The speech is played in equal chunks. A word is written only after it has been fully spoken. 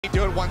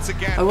Do it once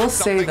again. I will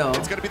say though,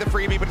 it's gonna be the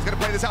freebie, but he's gonna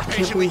play this out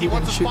patiently. He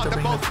wants to spot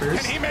them both.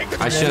 First.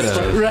 I should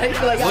have. Right?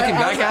 Like, looking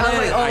back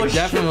at it, I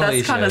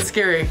definitely that's kind of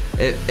scary.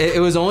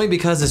 It was only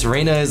because this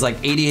Reyna is like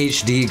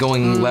ADHD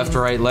going left,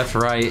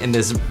 right, and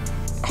this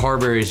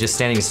Harbor is just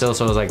standing still.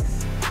 So I was like,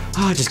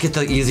 oh, just get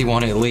the easy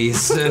one at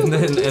least, and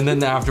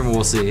then after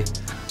we'll see.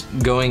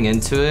 Going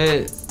into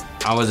it,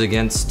 I was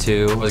against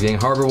two. I was getting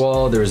Harbor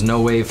wall. There was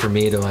no way for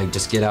me to like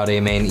just get out A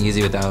main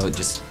easy without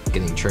just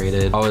getting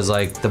traded. I was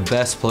like, the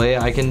best play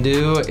I can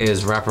do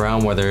is wrap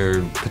around where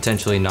they're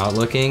potentially not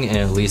looking and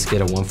at least get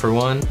a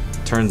 1-for-1.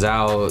 Turns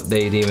out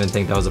they didn't even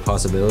think that was a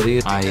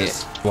possibility. I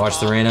watched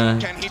the Reyna.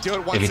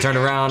 If he turned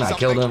around, I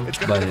killed him,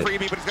 but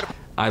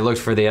I looked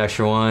for the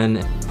extra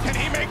one. Can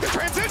he make the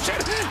transition?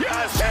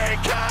 Yes,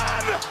 he can!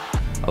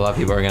 A lot of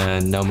people are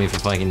gonna know me for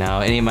flanking now.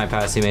 Any of my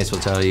past teammates will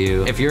tell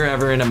you, if you're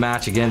ever in a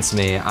match against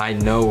me, I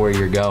know where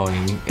you're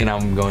going, and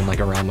I'm going like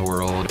around the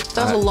world.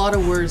 That was a lot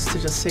of words to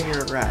just say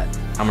you're a rat.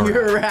 I'm a rat.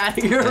 You're a rat.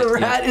 You're a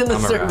rat in the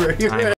server. You're a